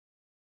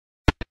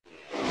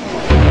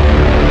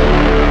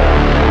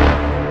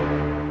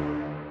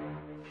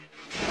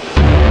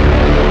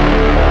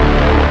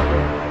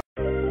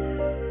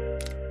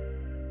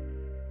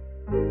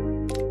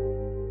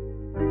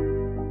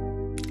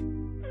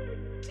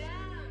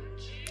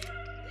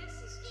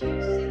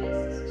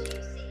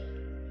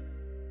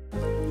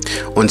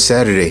On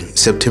Saturday,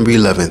 September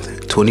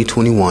 11th,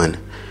 2021,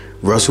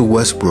 Russell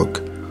Westbrook,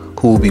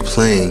 who will be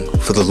playing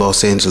for the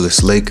Los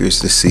Angeles Lakers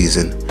this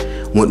season,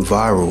 went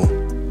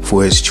viral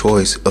for his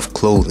choice of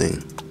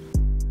clothing.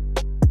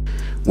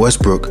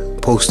 Westbrook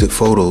posted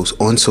photos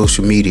on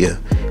social media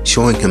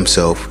showing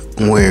himself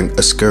wearing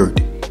a skirt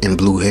and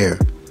blue hair.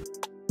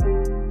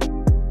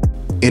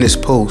 In his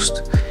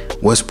post,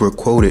 Westbrook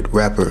quoted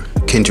rapper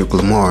Kendrick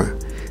Lamar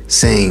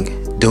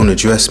saying, "Don't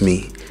address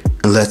me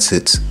unless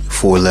it's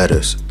 4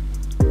 letters."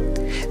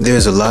 There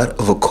is a lot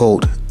of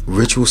occult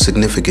ritual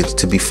significance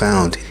to be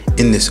found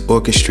in this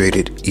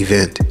orchestrated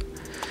event.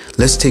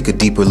 Let's take a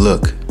deeper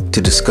look to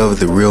discover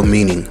the real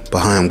meaning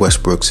behind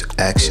Westbrook's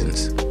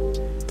actions.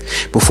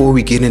 Before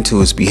we get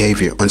into his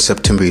behavior on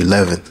September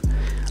 11th,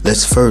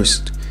 let's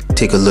first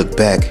take a look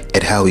back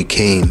at how he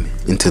came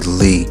into the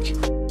league.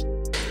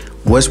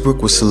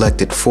 Westbrook was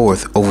selected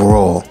 4th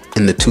overall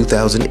in the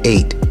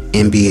 2008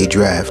 NBA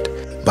draft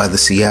by the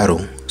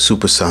Seattle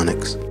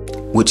Supersonics,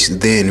 which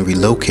then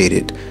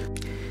relocated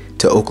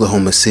to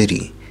Oklahoma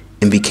City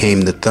and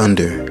became the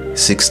Thunder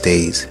 6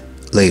 days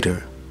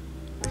later.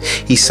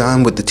 He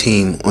signed with the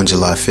team on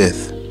July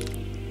 5th.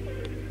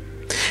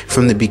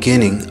 From the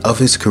beginning of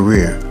his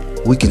career,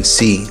 we can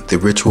see the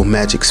ritual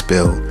magic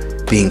spell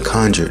being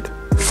conjured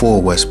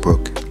for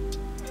Westbrook.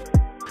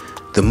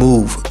 The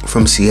move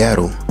from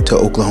Seattle to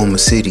Oklahoma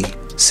City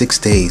 6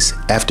 days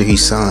after he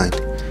signed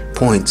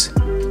points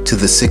to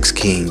the Sixth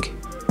King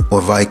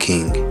or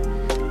Viking,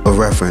 a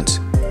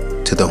reference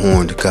to the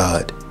horned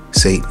god,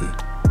 Satan.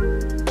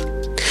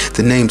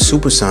 The name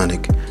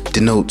supersonic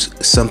denotes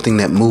something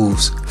that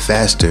moves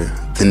faster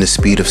than the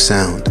speed of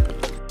sound.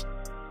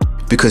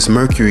 Because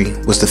Mercury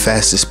was the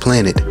fastest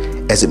planet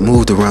as it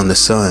moved around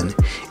the sun,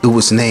 it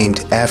was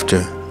named after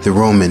the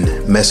Roman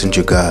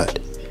messenger god.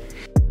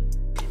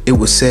 It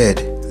was said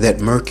that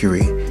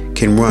Mercury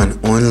can run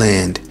on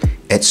land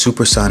at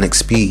supersonic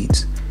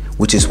speeds,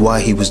 which is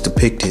why he was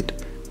depicted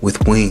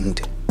with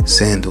winged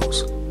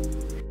sandals.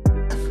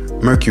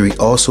 Mercury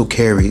also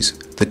carries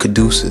the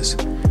caduceus,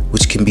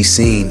 which can be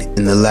seen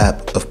in the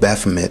lap of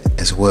Baphomet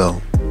as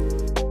well.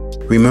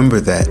 Remember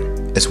that,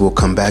 as we'll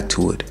come back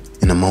to it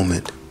in a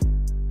moment.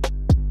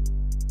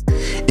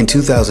 In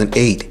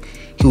 2008,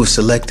 he was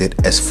selected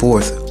as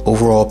 4th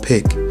overall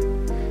pick.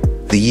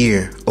 The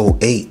year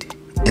 08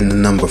 and the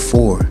number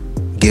 4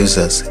 gives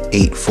us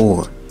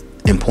 84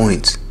 and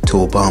points to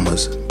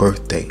Obama's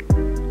birthday.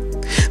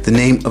 The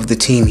name of the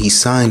team he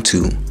signed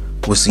to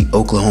was the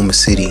Oklahoma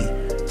City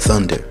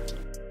Thunder.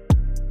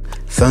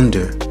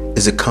 Thunder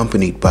is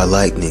accompanied by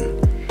lightning,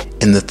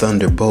 and the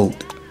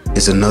thunderbolt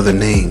is another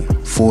name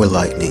for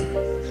lightning.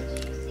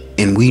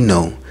 And we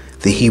know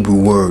the Hebrew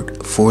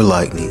word for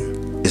lightning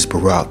is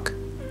Barak.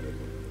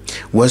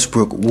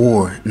 Westbrook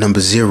wore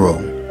number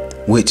 0,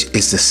 which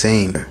is the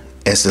same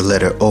as the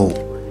letter O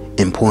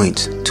and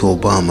points to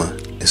Obama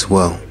as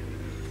well.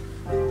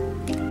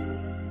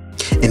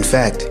 In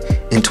fact,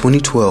 in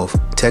 2012,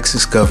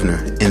 Texas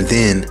Governor and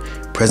then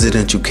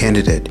presidential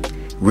candidate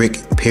Rick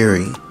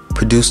Perry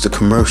produced a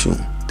commercial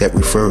that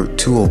referred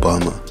to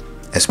Obama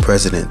as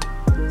President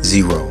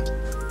Zero.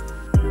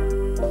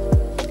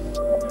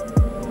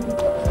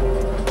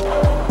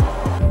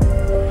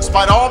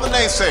 Despite all the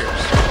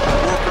naysayers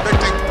who are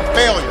predicting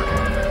failure,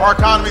 our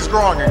economy is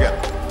growing again.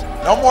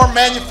 No more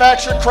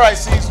manufactured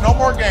crises, no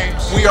more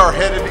games. We are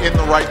headed in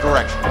the right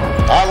direction.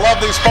 I love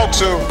these folks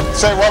who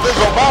say, well, this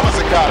is Obama's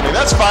economy.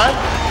 That's fine.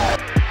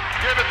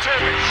 Give it to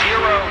me.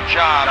 0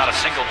 jobs. Not a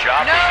single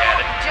job being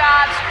added. No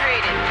jobs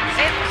created.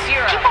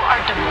 Zero. People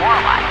are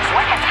demoralized.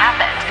 What has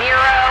happened? 0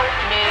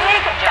 new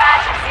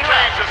jobs.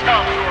 Change has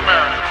come to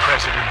America.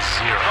 President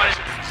Zero.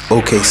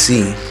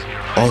 OKC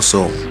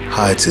also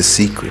hides a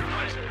secret.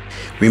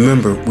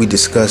 Remember, we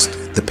discussed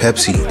the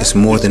Pepsi is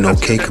more than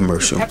okay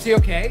commercial. Pepsi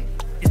okay?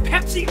 Is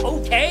Pepsi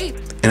okay?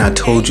 And I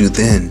told you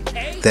then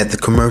that the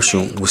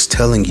commercial was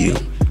telling you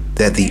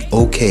that the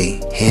OK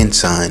hand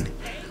sign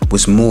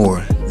was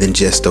more than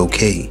just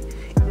okay,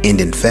 and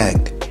in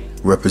fact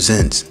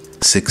represents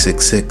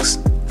 666,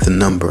 the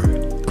number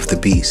of the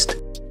beast.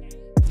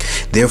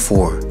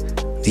 Therefore,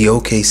 the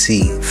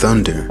OKC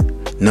Thunder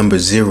number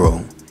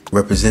 0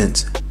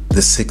 represents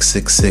the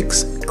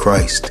 666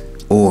 Christ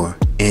or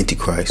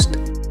Antichrist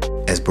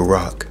as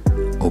Barack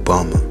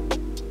Obama.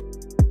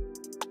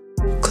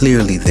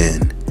 Clearly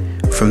then,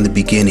 from the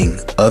beginning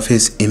of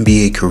his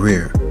NBA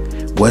career,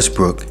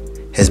 Westbrook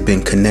has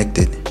been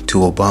connected to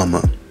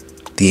Obama,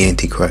 the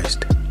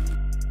Antichrist.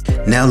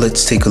 Now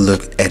let's take a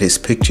look at his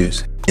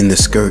pictures in the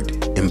skirt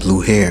and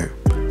blue hair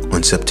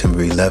on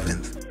September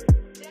 11th.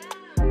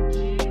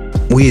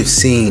 We have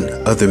seen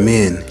other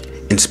men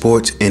in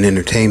sports and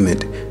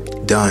entertainment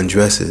don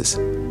dresses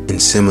in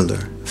similar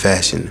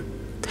fashion,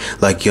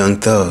 like Young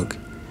Thug,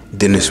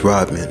 Dennis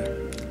Rodman,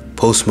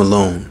 Post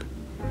Malone,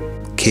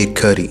 Kid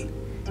Cudi,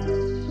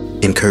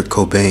 and Kurt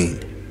Cobain,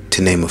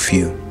 to name a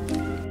few.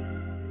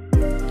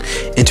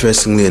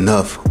 Interestingly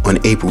enough, on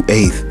April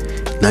 8th,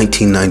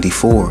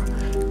 1994,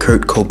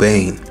 Kurt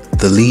Cobain,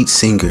 the lead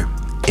singer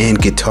and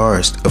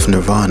guitarist of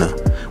Nirvana,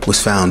 was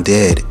found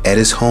dead at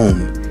his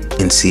home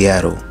in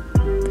Seattle.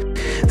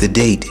 The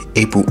date,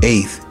 April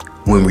 8th,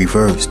 when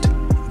reversed,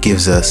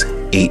 gives us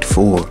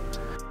 8/4.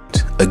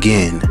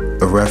 Again,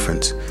 a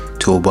reference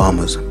to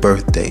Obama's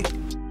birthday.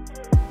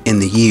 In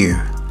the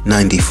year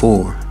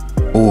 94,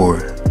 or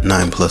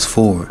 9 plus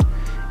 4,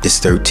 is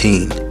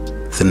 13,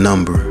 the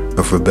number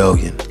of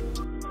rebellion.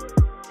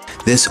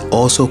 This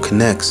also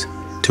connects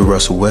to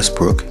Russell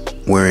Westbrook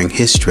wearing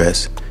his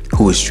dress,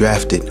 who was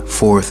drafted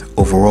 4th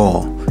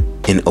overall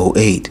in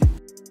 08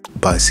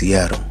 by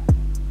Seattle.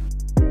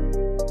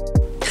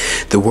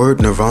 The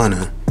word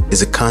nirvana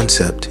is a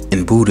concept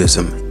in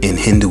Buddhism and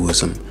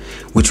Hinduism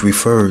which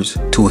refers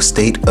to a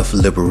state of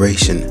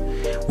liberation,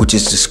 which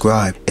is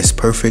described as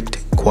perfect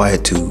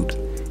quietude,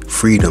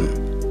 freedom,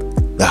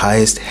 the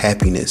highest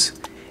happiness,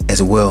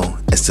 as well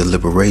as the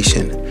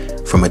liberation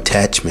from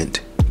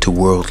attachment to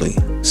worldly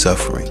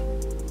suffering.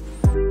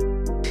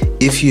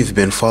 If you've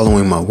been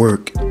following my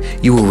work,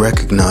 you will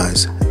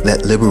recognize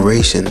that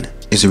liberation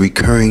is a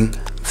recurring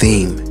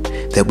theme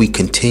that we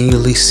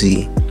continually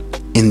see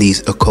in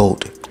these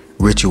occult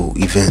ritual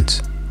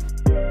events.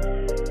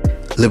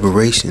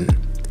 Liberation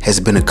has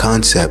been a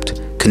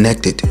concept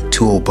connected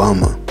to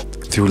Obama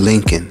through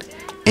Lincoln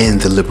and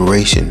the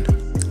liberation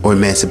or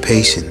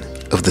emancipation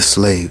of the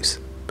slaves.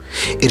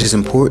 It is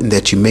important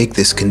that you make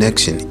this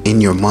connection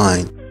in your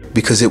mind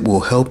because it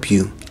will help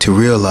you to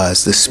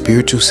realize the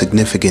spiritual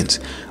significance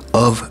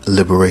of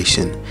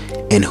liberation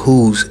and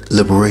whose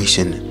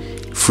liberation,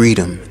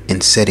 freedom,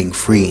 and setting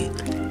free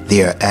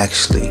they are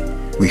actually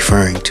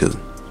referring to.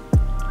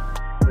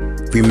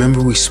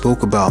 Remember we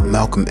spoke about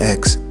Malcolm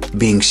X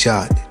being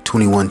shot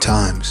 21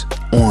 times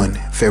on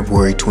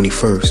February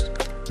 21st,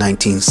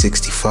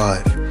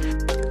 1965,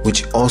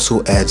 which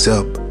also adds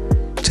up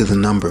to the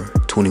number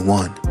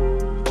 21.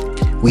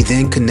 We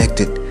then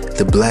connected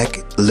the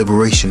Black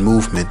Liberation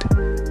Movement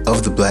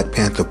of the Black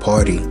Panther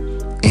Party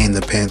and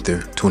the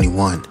Panther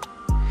 21.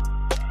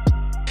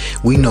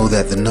 We know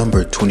that the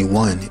number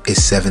 21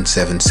 is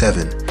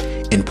 777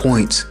 and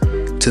points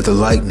to the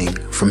lightning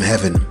from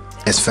heaven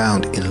as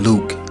found in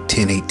Luke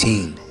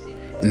 10:18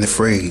 in the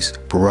phrase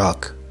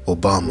Barack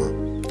Obama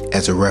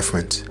as a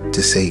reference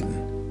to Satan.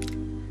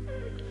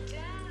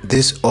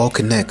 This all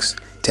connects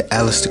to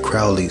Aleister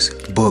Crowley's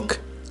book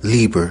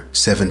Liber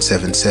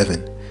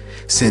 777,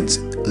 since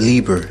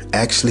Liber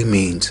actually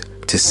means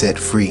to set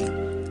free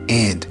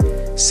and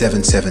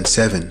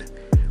 777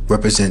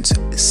 represents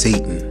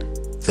Satan,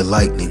 the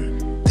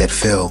lightning that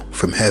fell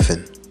from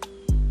heaven.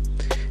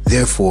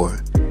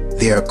 Therefore,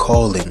 they are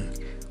calling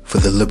for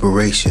the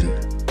liberation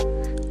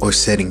or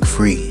setting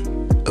free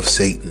of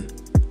Satan.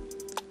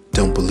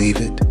 Don't believe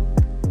it?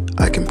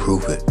 I can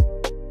prove it.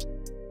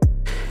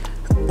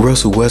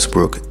 Russell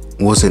Westbrook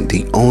wasn't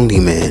the only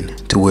man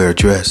to wear a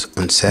dress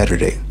on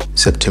Saturday,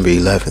 September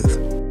 11th.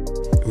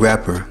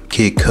 Rapper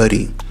Kid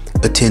Cudi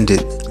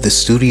attended the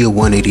Studio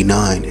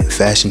 189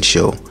 fashion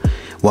show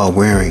while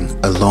wearing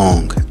a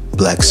long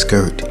black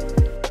skirt.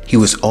 He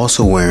was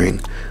also wearing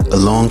a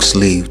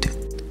long-sleeved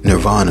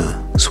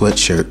Nirvana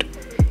sweatshirt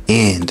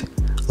and,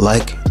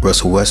 like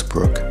Russell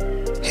Westbrook,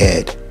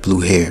 had blue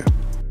hair.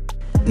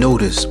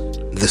 Notice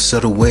the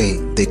subtle way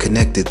they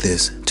connected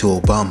this to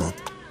Obama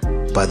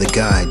by the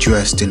guy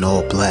dressed in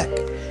all black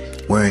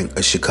wearing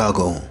a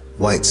Chicago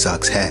White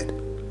Sox hat,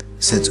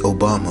 since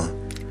Obama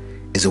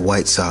is a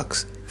White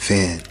Sox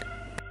fan.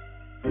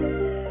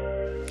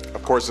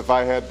 Of course, if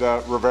I had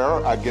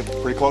Rivera, I'd get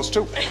pretty close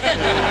too.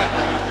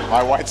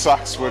 My White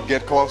Sox would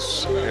get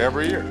close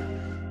every year.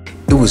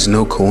 It was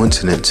no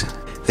coincidence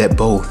that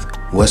both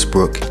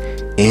Westbrook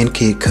and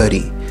Kid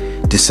Cudi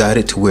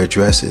decided to wear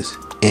dresses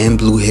and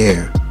blue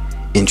hair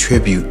in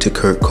tribute to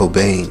Kurt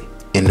Cobain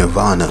and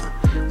Nirvana,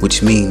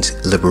 which means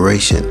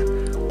liberation,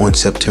 on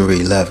September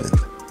 11th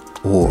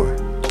or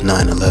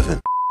 9/11.